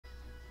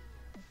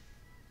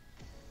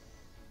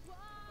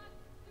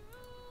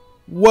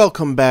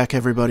Welcome back,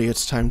 everybody.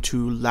 It's time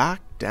to lock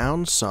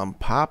down some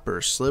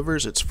Pauper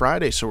Slivers. It's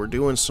Friday, so we're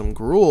doing some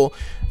Gruul,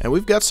 and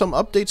we've got some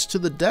updates to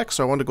the deck,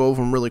 so I want to go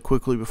over them really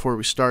quickly before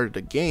we started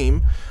the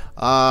game.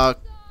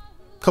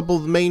 Couple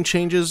of the main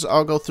changes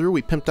I'll go through.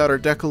 We pimped out our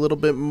deck a little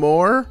bit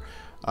more.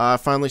 I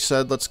finally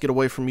said, let's get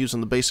away from using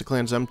the basic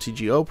lands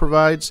MTGO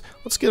provides.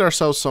 Let's get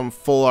ourselves some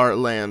full art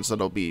lands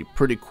that'll be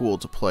pretty cool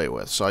to play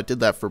with. So I did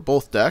that for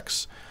both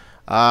decks.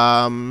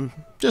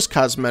 Just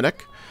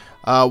cosmetic.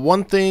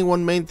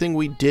 One main thing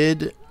we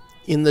did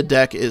in the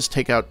deck is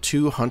take out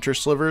 2 Hunter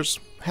Slivers.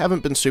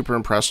 Haven't been super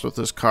impressed with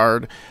this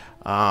card.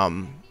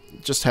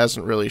 Just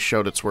hasn't really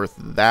showed its worth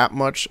that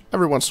much.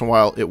 Every once in a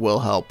while it will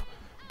help,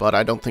 but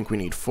I don't think we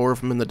need 4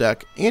 of them in the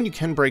deck. And you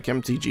can break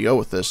MTGO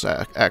with this,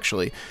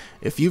 actually.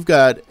 If you've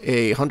got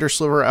a Hunter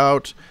Sliver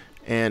out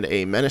and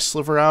a Menace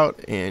Sliver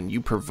out, and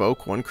you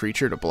provoke one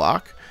creature to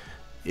block,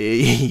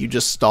 you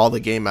just stall the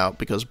game out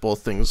because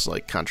both things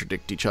like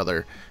contradict each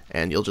other,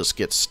 and you'll just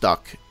get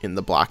stuck in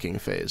the blocking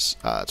phase.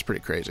 It's pretty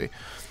crazy.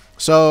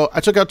 So I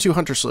took out 2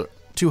 Hunter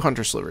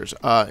Slivers.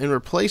 In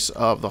replace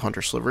of the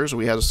Hunter Slivers,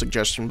 we had a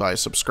suggestion by a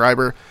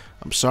subscriber.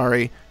 I'm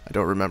sorry, I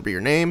don't remember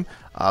your name,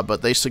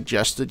 but they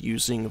suggested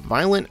using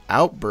Violent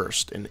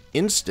Outburst, an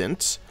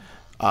instant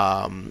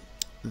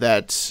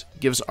that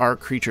gives our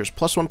creatures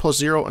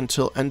 +1/+0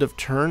 until end of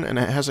turn, and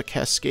it has a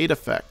cascade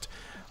effect.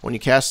 When you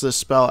cast this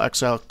spell,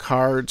 exile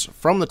cards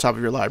from the top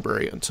of your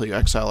library until you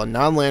exile a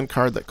non-land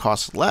card that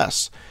costs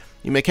less.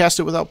 You may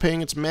cast it without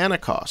paying its mana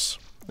costs.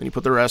 And you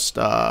put the rest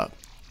on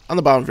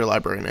the bottom of your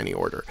library in any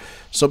order.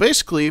 So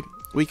basically,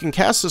 we can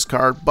cast this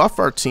card, buff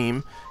our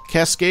team,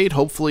 cascade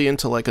hopefully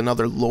into like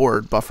another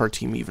Lord, buff our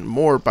team even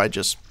more by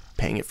just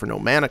paying it for no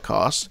mana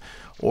cost.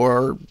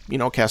 Or, you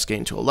know, cascade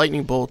into a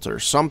Lightning Bolt or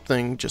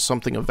something, just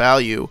something of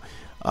value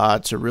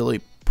to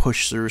really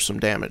push through some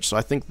damage. So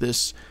I think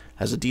this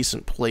has a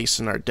decent place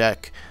in our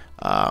deck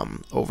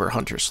over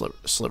Hunter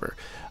Sliver.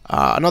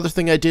 Another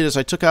thing I did is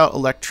I took out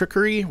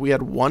Electrickery. We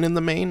had 1 in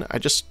the main. I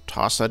just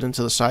tossed that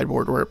into the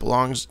sideboard where it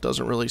belongs.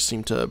 Doesn't really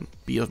seem to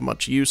be of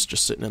much use,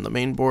 just sitting in the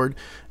main board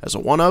as a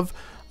one-of.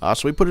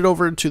 So we put it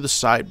over to the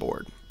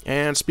sideboard.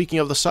 And speaking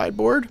of the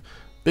sideboard,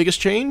 biggest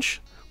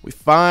change, we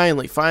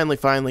finally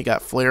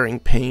got Flaring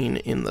Pain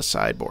in the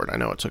sideboard. I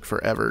know it took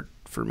forever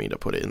for me to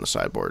put it in the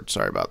sideboard.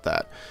 Sorry about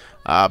that.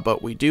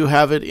 But we do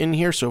have it in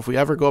here, so if we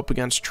ever go up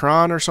against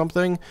Tron or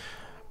something,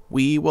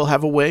 we will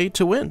have a way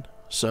to win.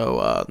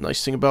 So,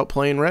 nice thing about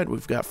playing red,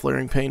 we've got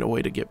Flaring Pain, a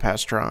way to get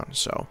past Tron.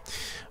 So,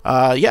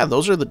 yeah,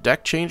 those are the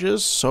deck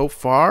changes so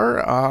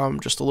far.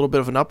 Just a little bit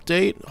of an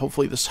update.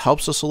 Hopefully this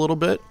helps us a little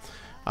bit.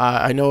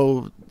 I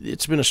know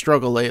it's been a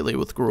struggle lately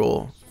with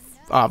Gruul.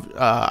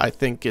 I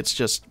think it's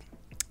just...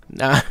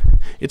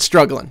 it's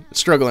struggling. It's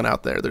struggling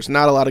out there. There's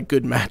not a lot of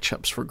good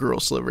matchups for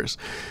Gruul Slivers.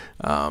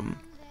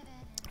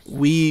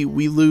 We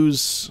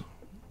lose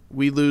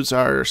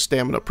our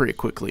stamina pretty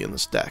quickly in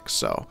this deck,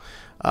 so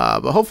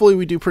but hopefully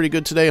we do pretty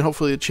good today, and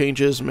hopefully the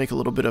changes make a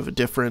little bit of a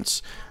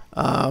difference.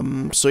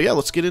 So yeah,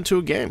 let's get into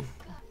a game.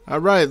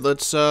 Alright,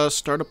 let's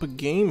start up a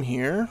game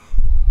here.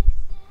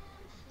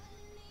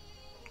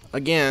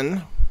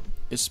 Again,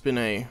 it's been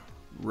a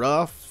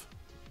rough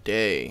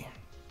day.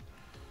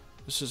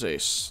 This is a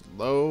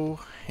slow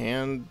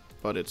hand,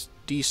 but it's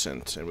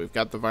decent, and we've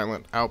got the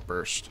Violent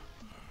Outburst.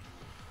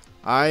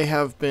 I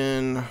have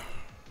been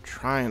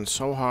trying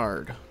so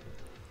hard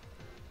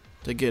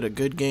to get a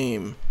good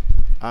game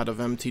out of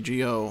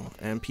MTGO,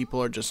 and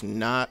people are just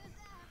not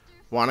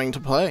wanting to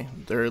play.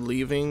 They're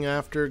leaving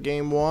after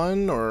game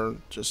 1, or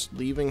just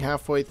leaving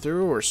halfway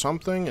through, or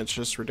something. It's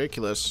just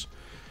ridiculous.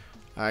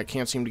 I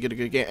can't seem to get a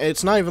good game.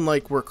 It's not even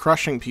like we're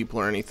crushing people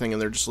or anything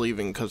and they're just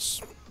leaving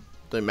because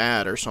they're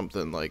mad or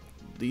something. Like,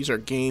 these are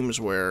games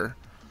where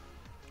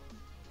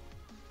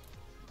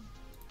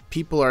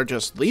people are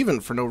just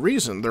leaving for no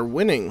reason. They're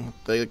winning.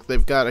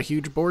 They've got a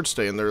huge board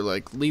stay and they're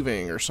like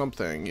leaving or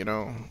something, you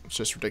know? It's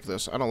just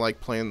ridiculous. I don't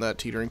like playing that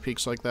Teetering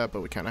Peaks like that,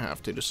 but we kind of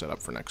have to set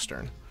up for next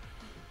turn.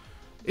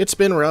 It's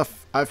been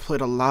rough. I've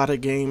played a lot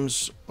of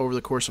games over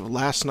the course of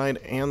last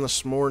night and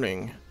this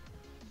morning,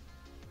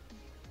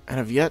 and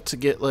have yet to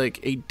get like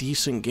a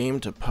decent game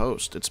to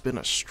post. It's been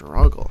a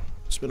struggle.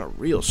 It's been a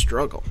real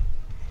struggle.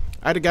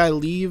 I had a guy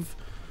leave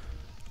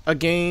a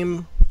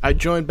game. I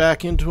joined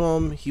back into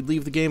him. He'd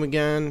leave the game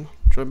again.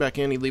 Join back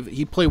in. He'd leave.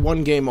 He'd play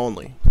one game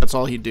only. That's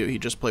all he'd do.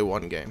 He'd just play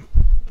one game.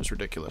 It's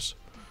ridiculous.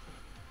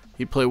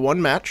 He'd play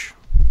one match,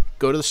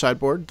 go to the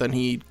sideboard, then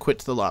he'd quit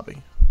to the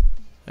lobby.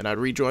 And I'd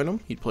rejoin him.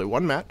 He'd play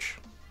one match,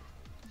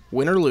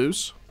 win or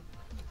lose,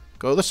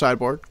 go to the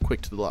sideboard,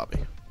 quick to the lobby.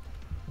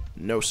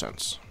 No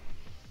sense.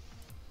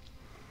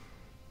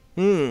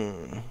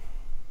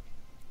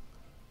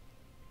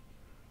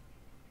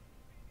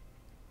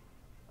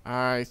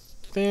 I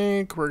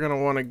think we're going to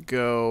want to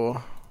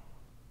go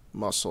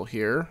muscle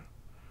here.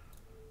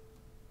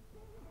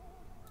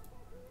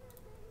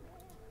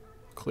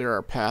 Clear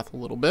our path a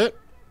little bit.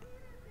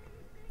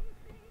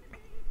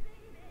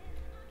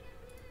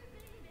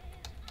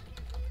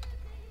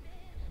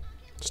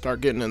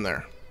 Start getting in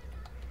there.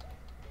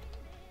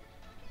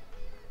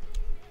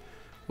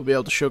 We'll be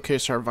able to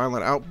showcase our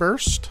Violent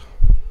Outburst.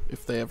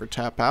 If they ever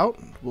tap out,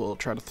 we'll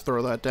try to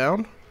throw that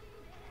down.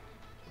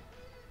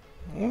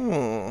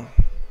 Oh.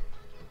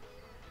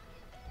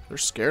 They're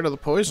scared of the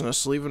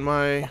poisonous, leaving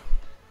my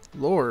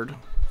Lord.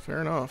 Fair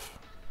enough.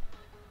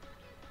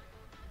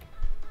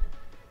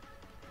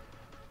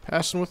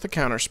 Passing with the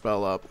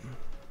counterspell up.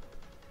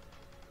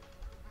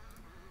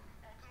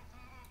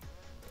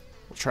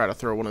 We'll try to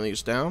throw one of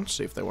these down,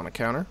 see if they want to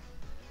counter.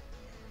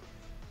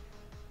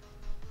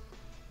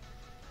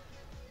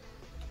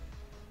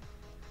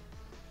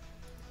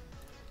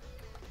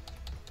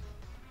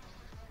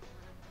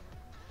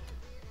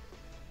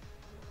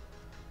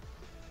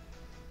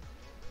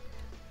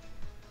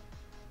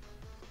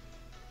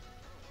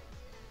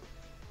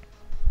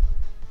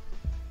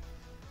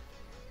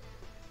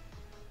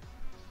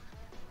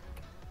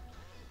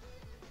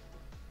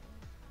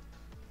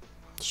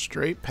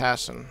 Straight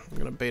passing. I'm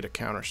going to bait a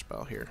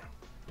counterspell here.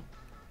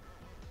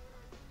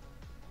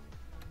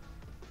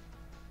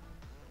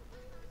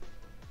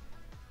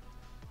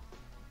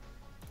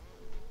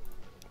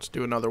 Let's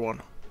do another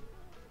one.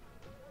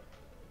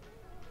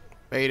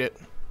 Bait it.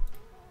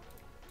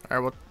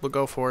 Alright, we'll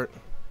go for it.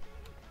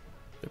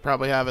 They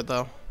probably have it,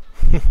 though.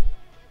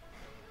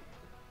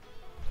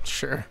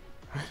 Sure.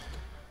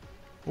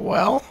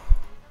 Well,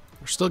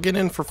 we're still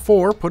getting in for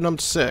 4, putting them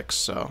to 6,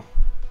 so...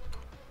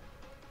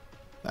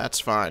 that's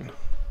fine.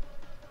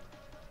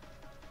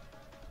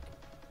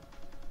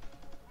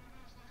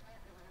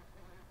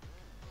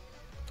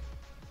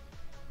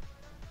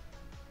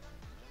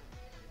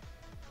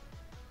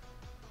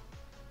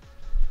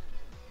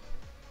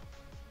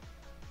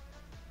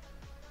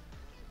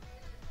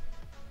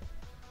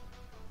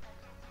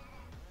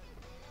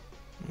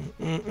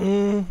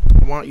 I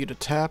want you to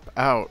tap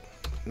out.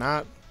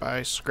 Not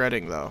by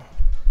skredding, though.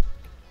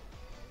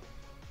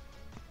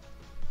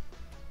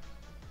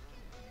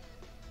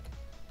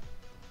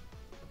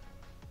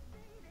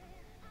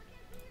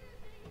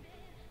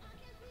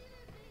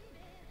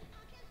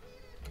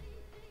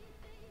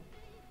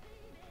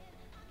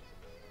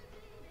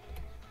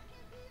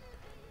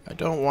 I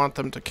don't want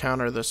them to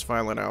counter this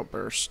Violent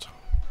Outburst.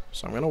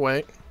 So I'm going to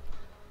wait.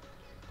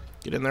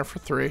 Get in there for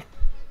 3.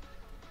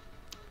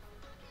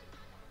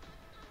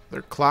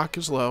 Their clock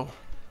is low.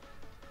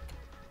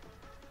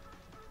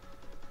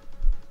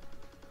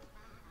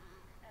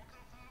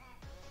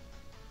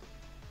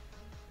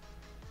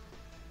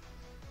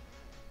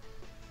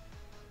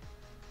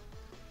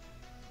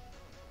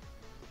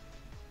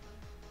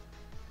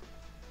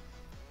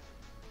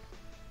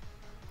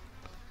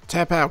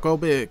 Tap out, go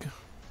big.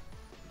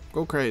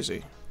 Go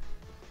crazy.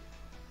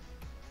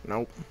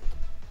 Nope.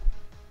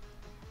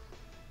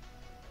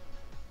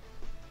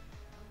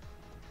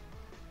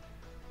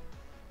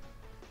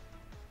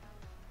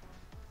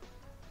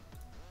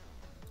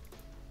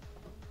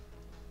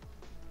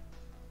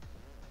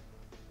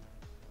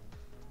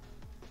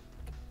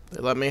 They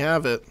let me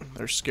have it.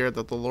 They're scared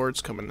that the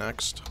Lord's coming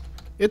next.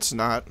 It's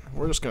not.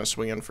 We're just gonna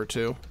swing in for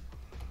 2.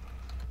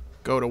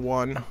 Go to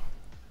 1.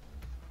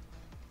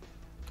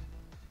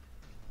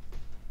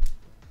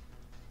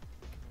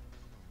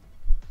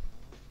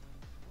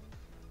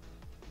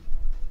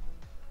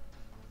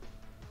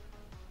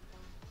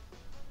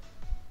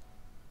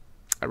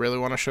 I really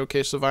want to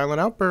showcase the Violent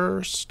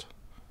Outburst.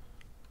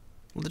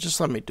 Well, just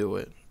let me do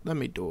it. Let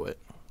me do it.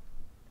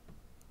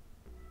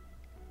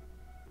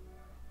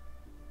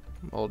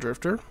 Ball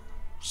Drifter.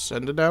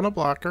 Send it down a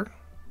blocker.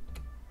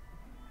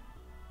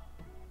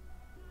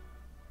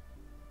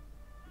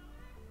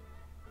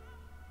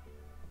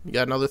 You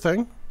got another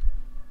thing?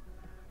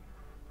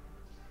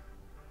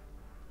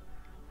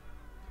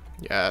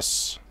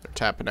 Yes. They're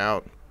tapping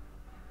out.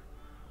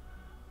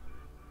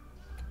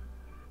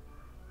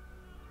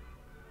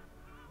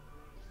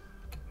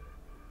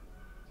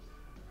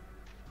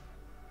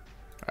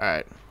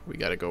 Alright, we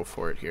gotta go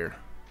for it here.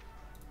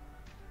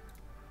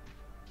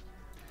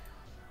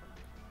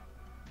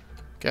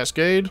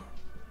 Cascade.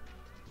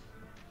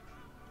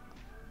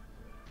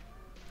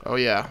 Oh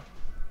yeah.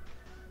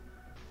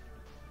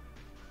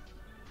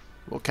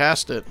 We'll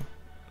cast it.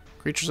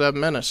 Creatures have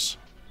menace.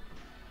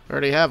 We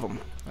already have them.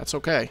 That's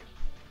okay.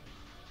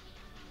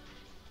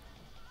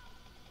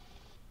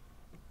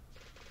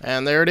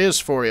 And there it is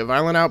for you.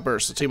 Violent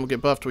Outburst. The team will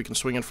get buffed. We can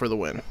swing in for the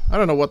win. I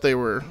don't know what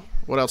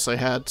else they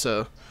had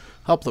to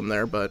help them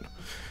there, but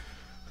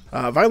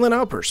Violent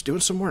Outburst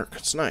doing some work.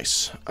 It's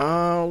nice.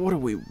 What do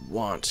we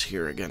want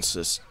here against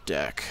this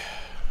deck?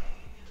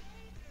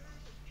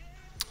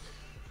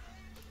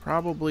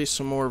 Probably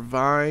some more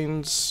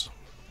vines.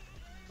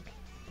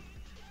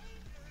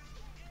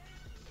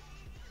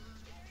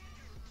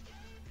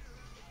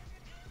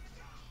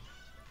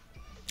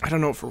 I don't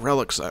know if a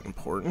relic's that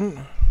important.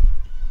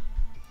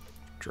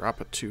 Drop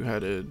a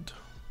 2-headed.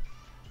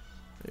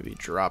 Maybe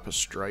drop a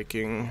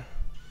striking.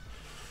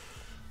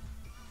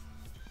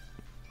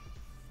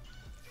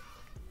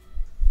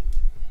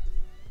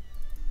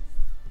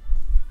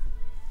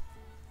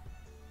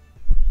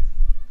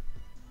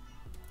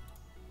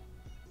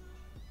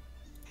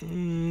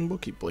 We'll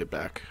keep Blade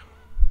back.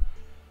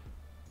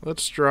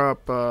 Let's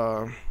drop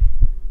one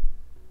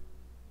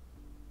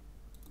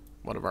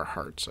of our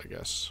hearts, I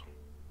guess.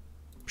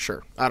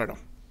 Sure, I don't know.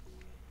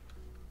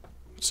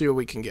 Let's see what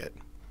we can get.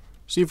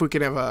 See if we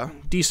can have a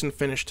decent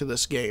finish to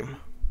this game.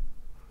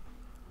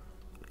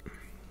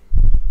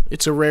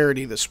 It's a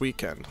rarity this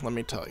weekend, let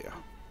me tell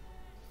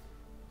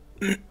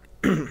you.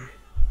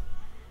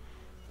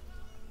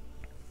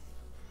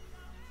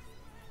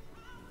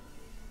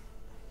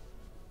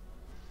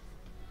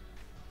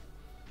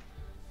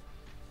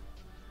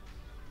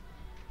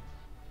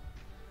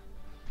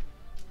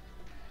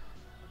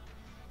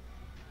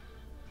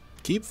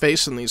 Keep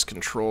facing these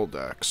control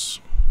decks.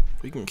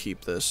 We can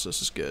keep this.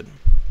 This is good.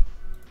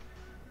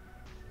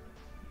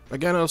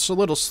 Again, it's a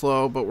little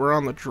slow, but we're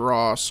on the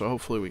draw, so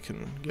hopefully we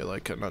can get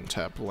like an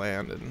untapped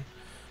land and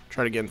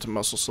try to get into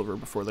Muscle Sliver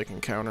before they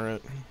can counter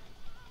it.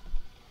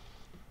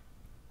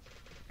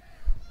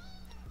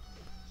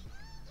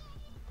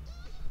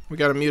 We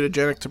got a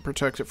Mutagenic to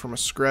protect it from a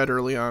Skred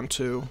early on,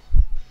 too.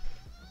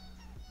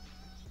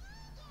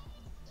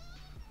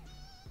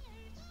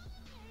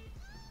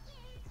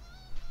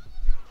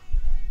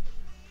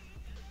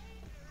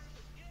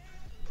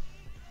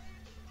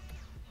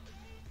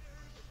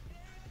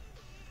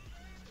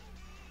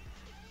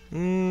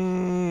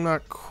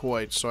 Not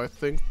quite, so I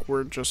think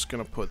we're just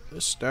gonna put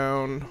this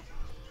down.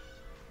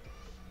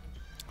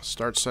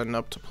 Start setting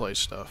up to play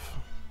stuff.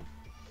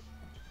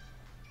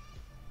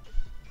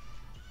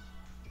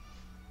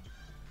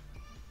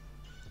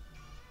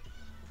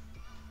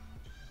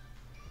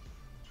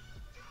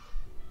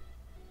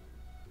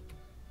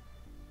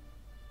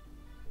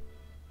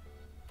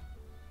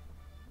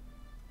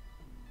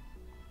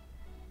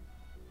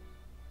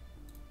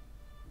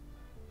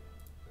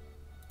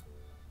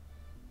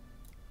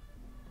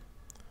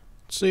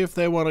 See if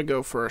they want to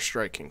go for a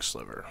striking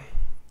sliver.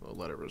 We'll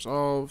let it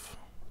resolve.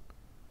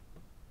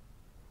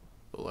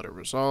 We'll let it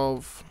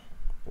resolve.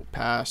 We'll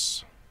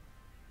pass.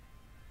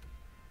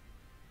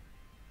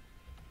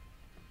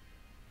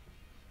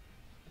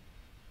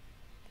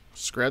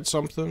 Skred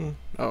something.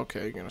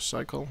 Okay, you're gonna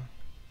cycle.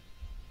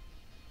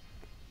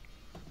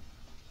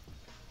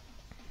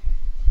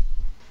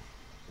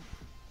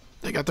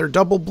 They got their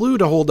double blue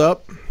to hold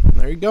up.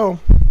 There you go.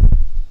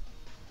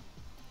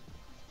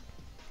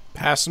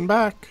 Passing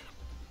back.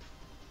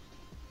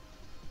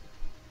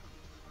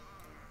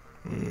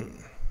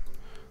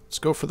 Let's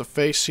go for the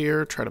face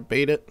here, try to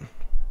bait it.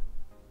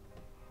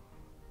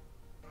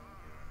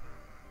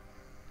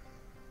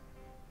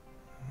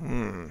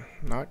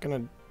 Not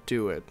gonna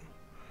do it.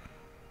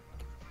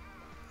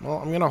 Well,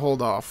 I'm gonna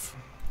hold off.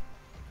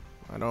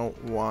 I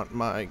don't want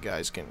my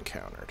guys getting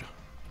countered.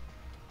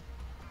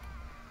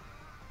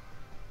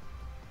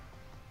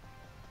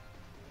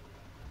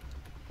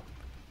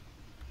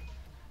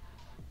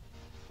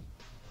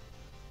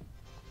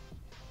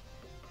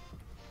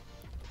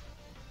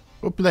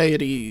 We'll play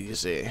it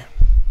easy.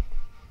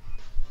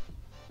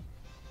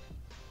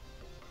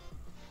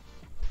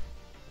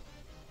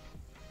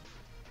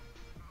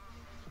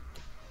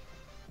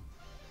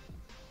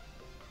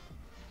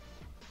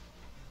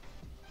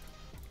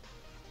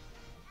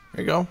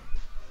 There you go. Want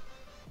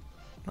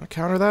to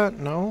counter that?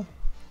 No?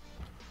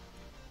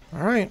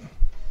 Alright.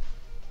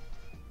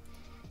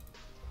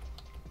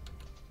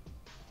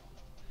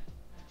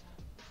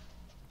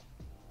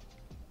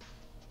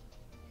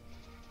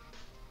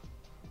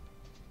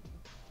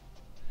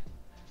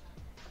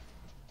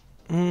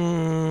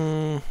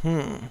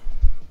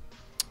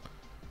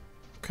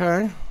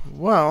 Okay,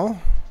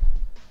 well,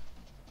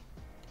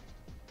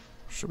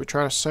 should we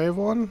try to save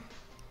one?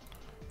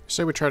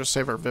 Say we try to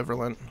save our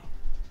Viverlant.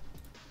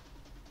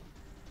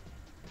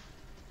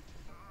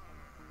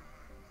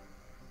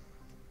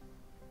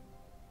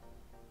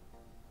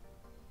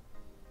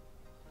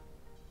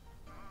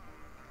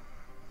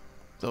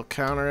 They'll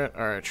counter it?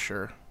 Alright,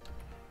 sure.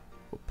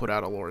 We'll put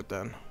out a Lord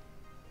then.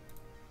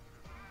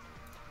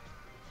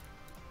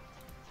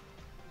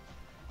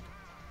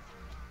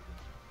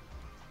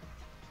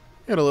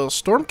 Got a little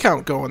storm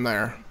count going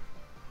there.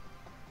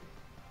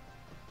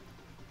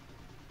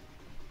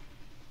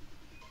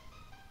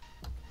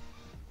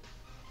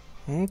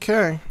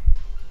 Okay.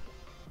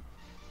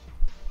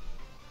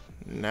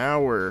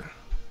 Now we're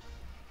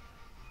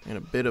in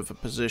a bit of a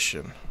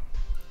position.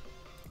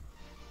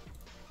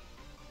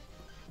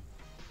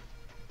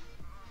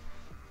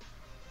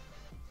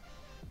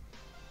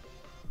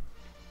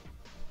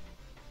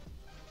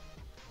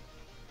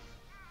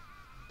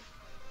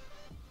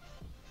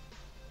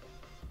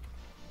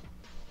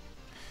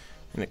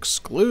 And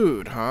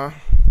exclude, huh?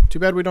 Too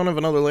bad we don't have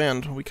another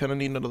land. We kind of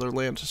need another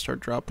land to start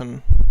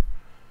dropping,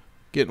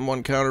 getting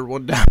one countered,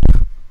 one down.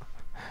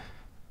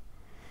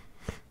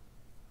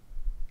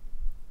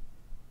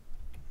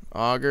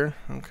 Augur,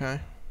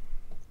 okay.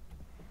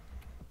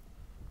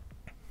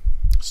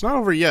 It's not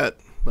over yet,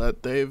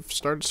 but they've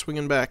started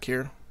swinging back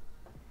here.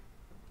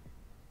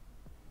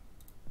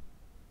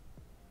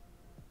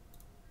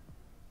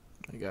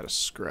 They got a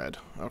Skred,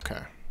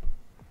 okay.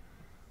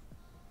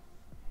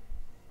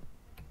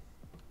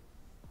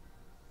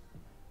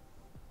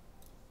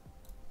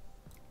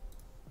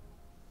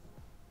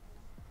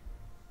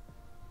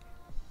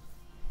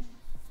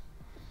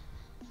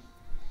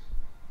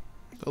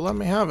 They'll let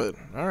me have it.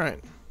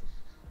 Alright.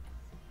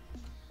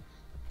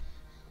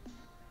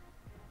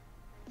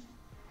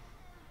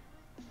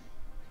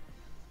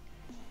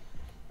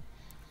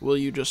 Will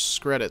you just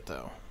Skred it,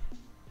 though?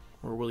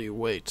 Or will you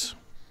wait?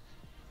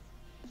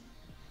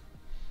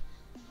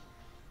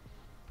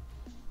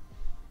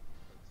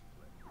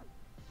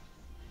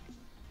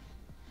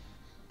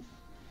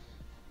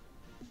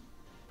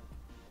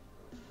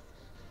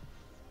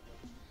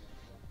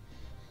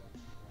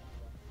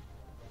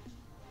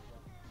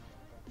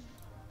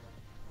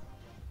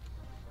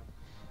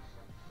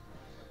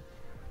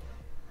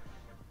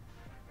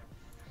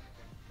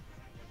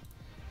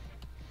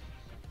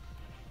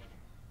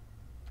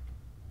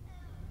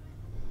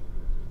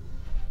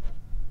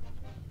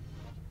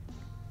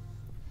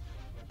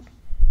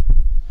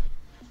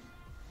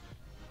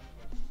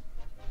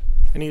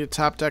 I need to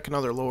top deck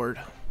another Lord.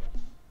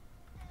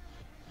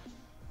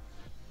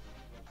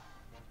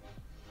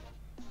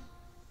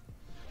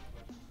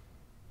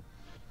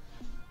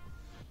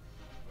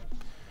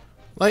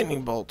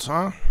 Lightning bolts,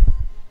 huh?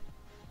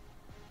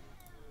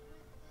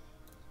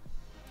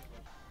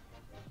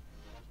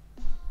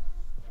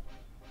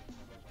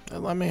 They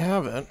let me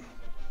have it.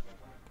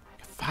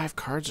 5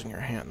 cards in your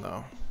hand,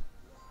 though.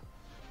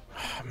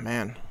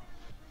 Man.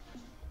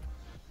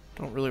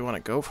 Don't really want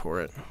to go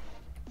for it.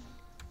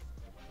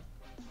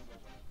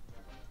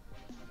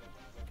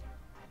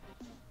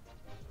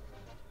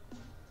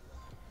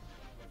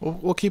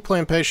 We'll keep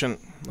playing patient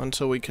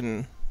until we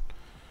can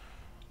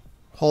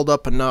hold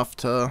up enough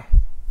to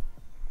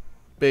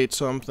bait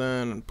something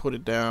and put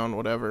it down,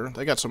 whatever.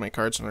 They got so many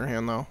cards in their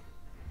hand, though.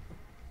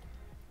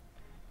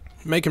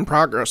 Making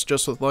progress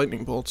just with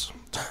lightning bolts.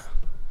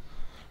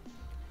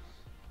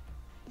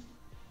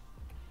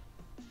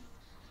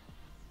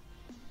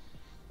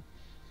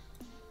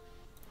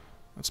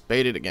 Let's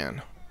bait it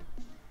again.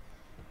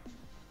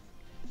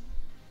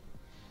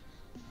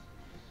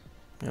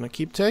 Gonna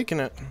keep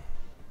taking it.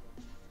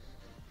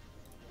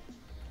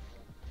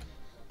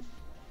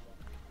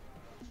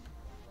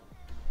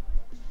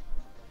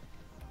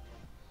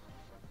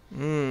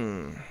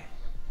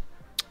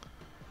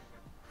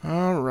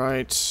 All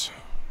right.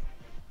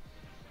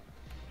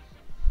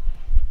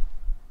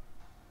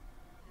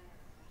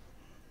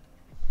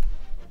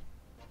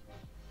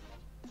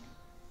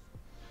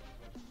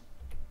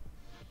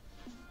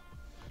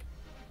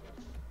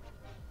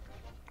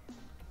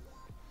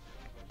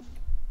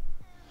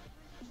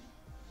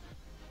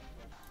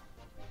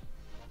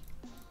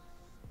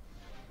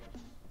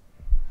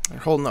 They're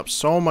holding up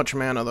so much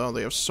mana, though.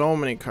 They have so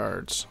many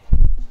cards.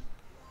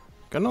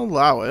 Gonna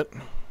allow it.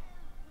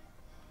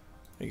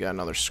 We got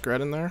another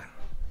Skred in there.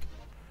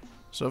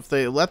 So if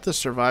they let this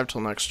survive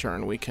till next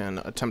turn, we can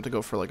attempt to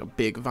go for like a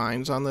big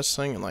vines on this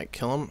thing and like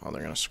kill them. Oh,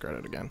 they're gonna Skred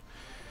it again.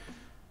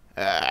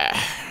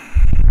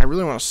 I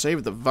really want to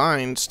save the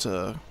vines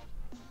to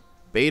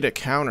bait a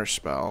counter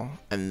spell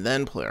and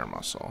then play our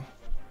muscle.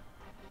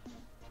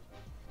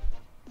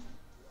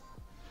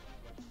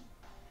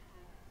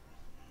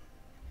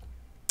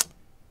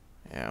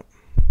 Yep.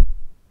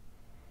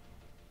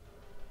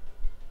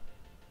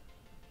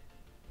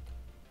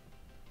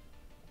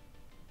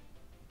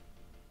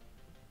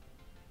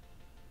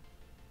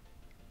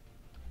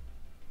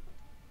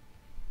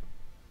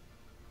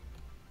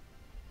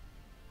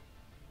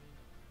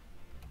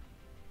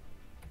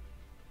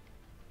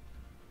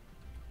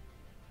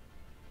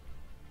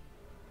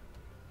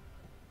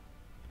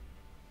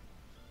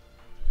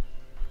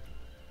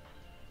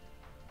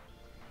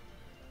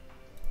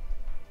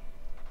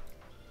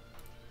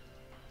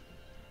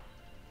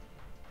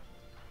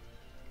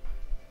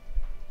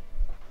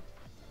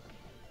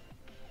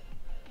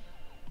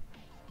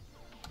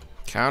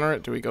 Counter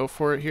it? Do we go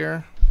for it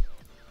here?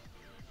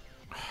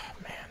 Oh,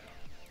 man.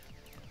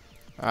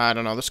 I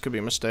don't know. This could be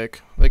a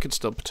mistake. They could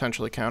still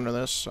potentially counter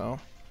this, so...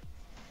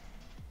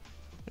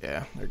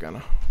 yeah, they're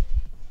gonna.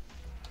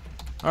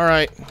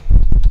 Alright.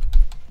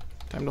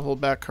 Time to hold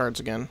back cards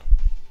again.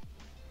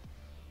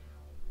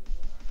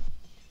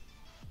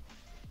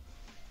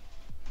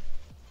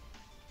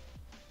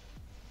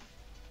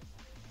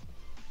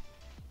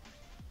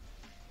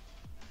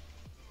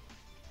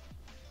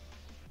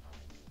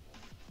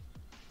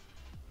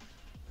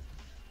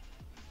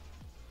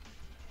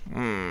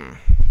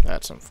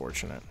 That's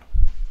unfortunate.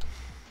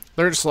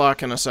 They're just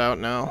locking us out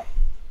now.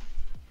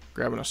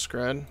 Grabbing a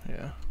Skred,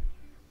 yeah.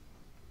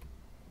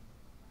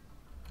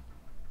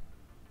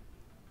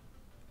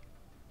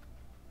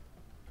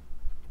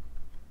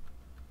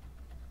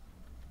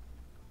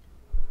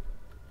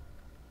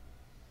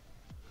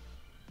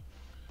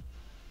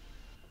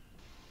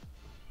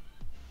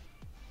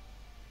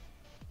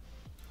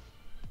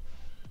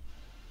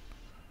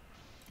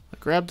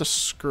 Grab the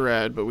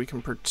Skred, but we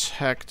can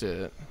protect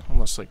it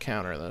unless they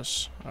counter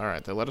this.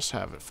 Alright, they let us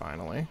have it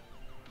finally.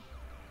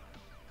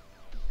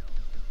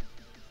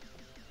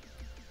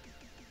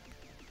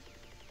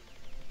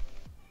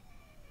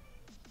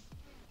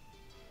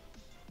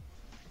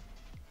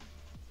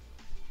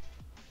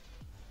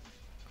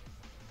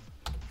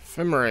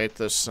 Ephemerate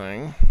this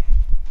thing.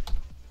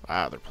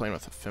 Wow, they're playing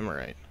with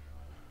Ephemerate.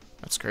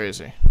 That's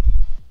crazy.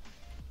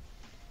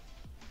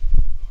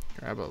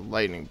 Grab a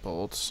lightning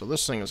bolt. So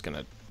this thing is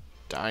gonna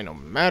die no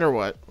matter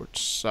what, which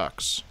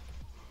sucks.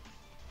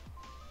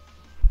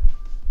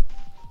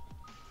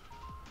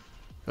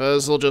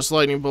 Because they'll just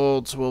lightning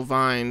bolts, will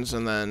vines,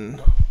 and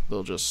then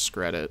they'll just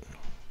Skred it.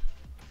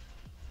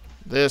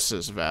 This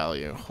is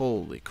value.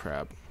 Holy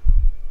crap.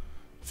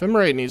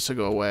 Ephemerate needs to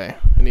go away.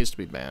 It needs to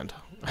be banned.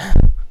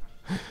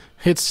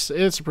 It's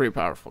a pretty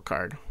powerful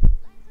card.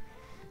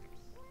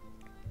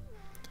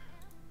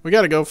 We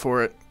gotta go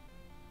for it.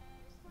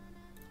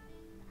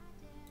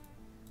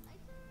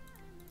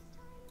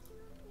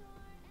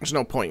 There's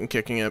no point in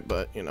kicking it,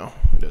 but, you know,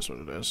 it is what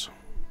it is.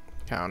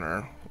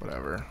 Counter,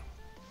 whatever.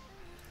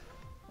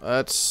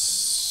 Let's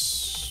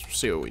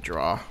see what we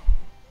draw.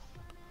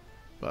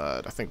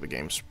 But I think the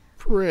game's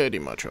pretty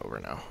much over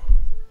now.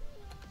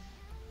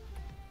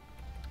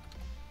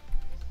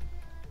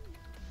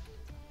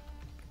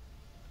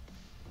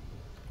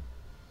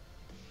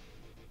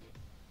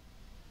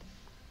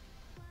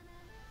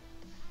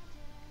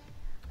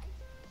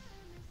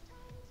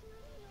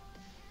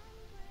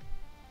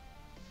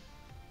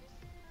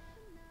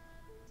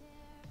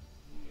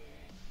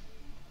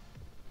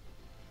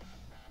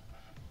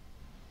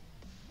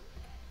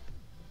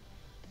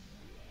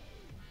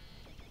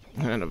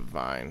 And a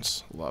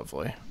vines.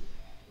 Lovely.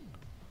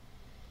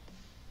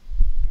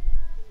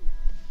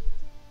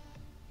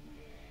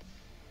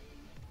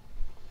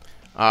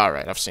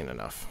 Alright, I've seen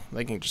enough.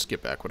 They can just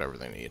get back whatever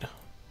they need.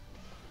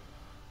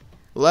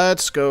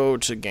 Let's go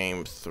to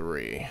game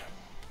 3.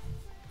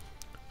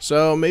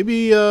 So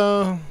maybe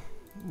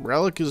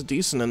Relic is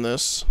decent in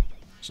this,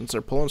 since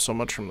they're pulling so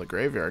much from the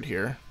graveyard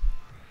here.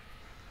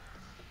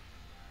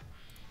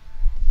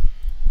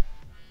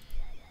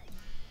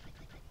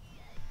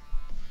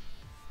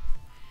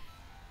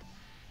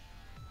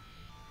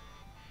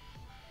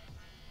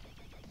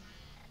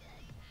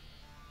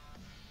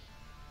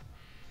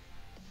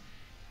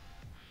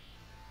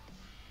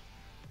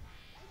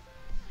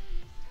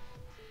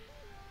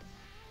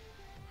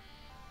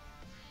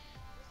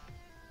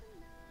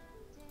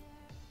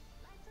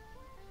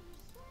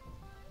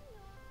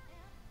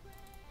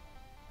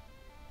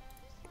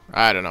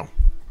 I don't know.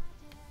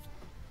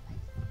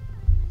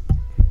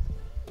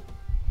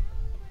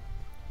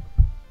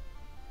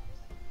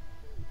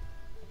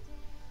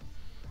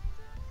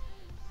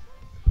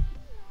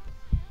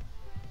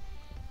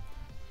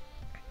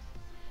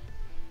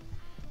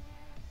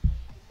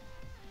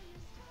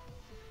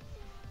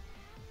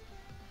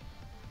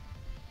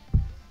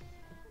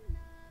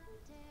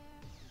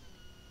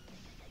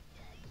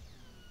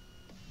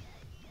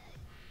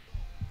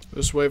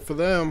 Just wait for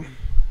them.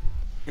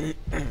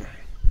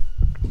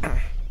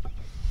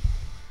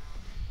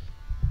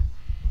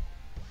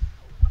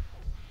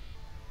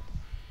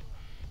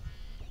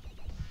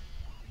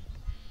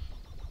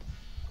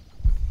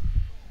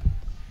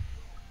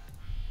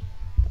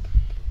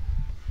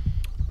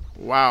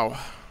 Wow.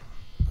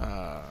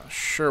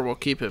 Sure, we'll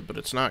keep it, but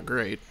it's not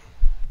great.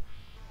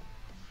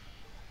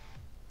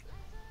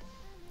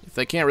 If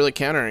they can't really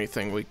counter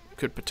anything, we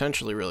could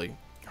potentially really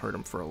hurt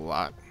them for a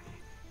lot.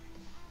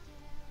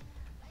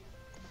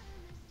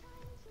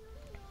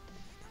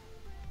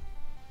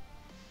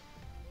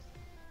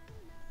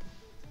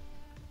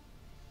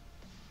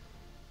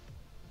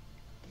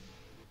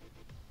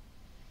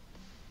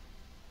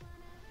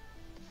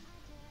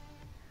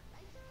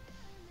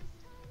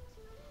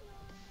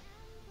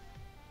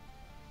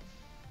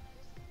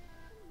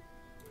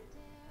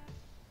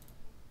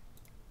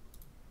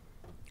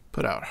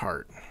 Put out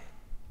heart.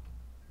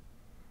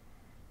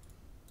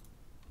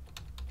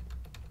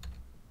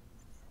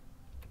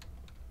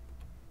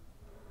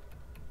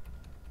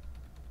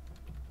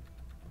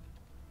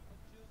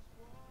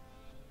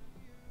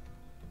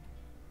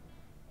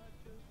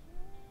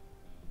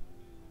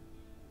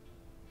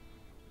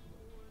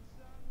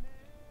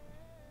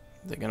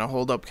 They're gonna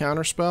hold up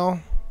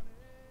counterspell.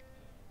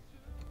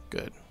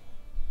 Good.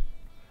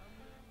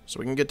 So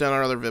we can get down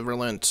our other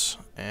Virulent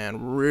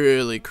and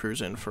really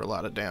cruise in for a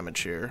lot of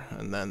damage here,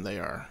 and then they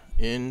are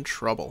in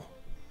trouble.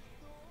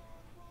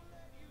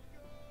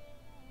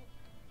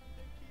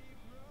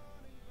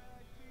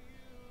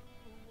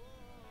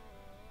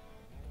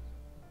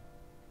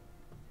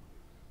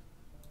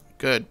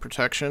 Good.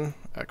 Protection.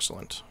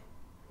 Excellent.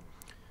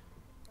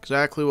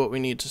 Exactly what we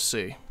need to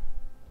see.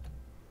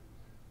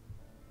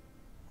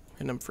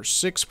 Hit him for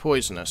 6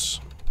 poisonous.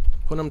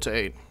 Put him to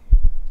 8.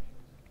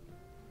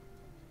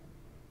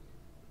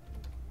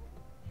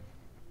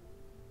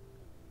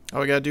 All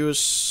we gotta do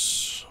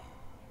is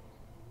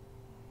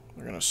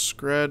we're gonna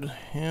Skred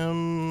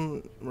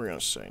him. We're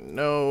gonna say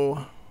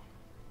no.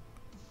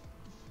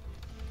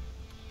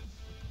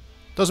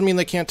 Doesn't mean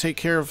they can't take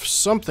care of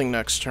something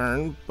next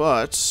turn,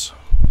 but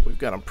we've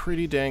got them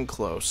pretty dang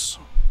close.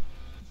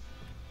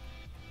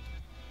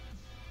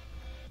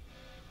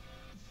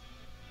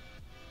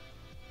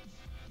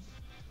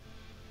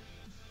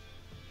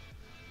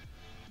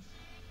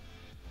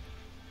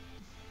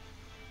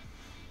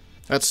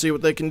 Let's see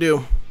what they can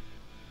do.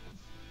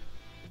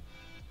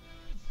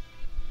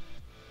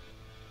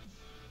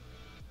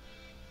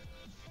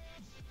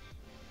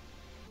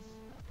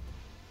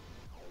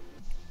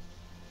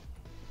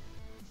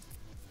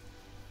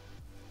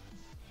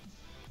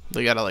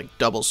 They gotta like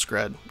double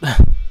Skred.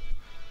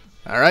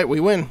 Alright, we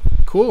win.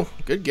 Cool.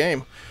 Good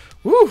game.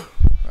 Woo!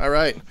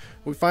 Alright.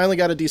 We finally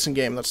got a decent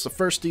game. That's the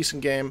first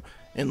decent game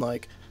in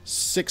like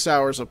 6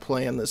 hours of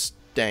playing this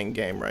dang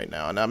game right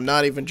now. And I'm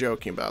not even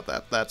joking about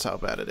that. That's how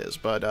bad it is.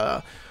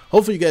 But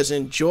hopefully you guys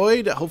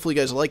enjoyed. Hopefully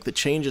you guys like the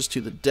changes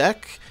to the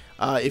deck.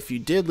 If you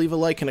did, leave a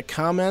like and a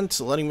comment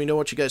letting me know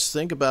what you guys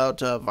think about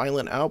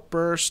Violent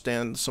Outburst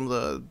and some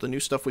of the new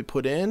stuff we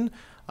put in.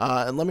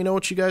 And let me know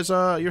what you guys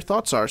your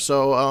thoughts are.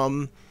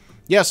 So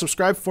yeah,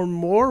 subscribe for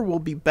more. We'll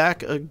be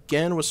back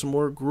again with some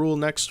more Gruul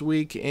next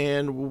week,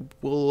 and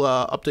we'll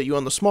update you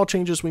on the small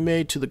changes we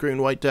made to the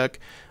green white deck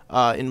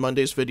in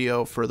Monday's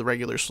video for the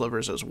regular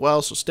slivers as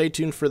well. So stay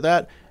tuned for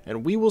that,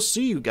 and we will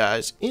see you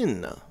guys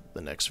in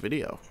the next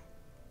video.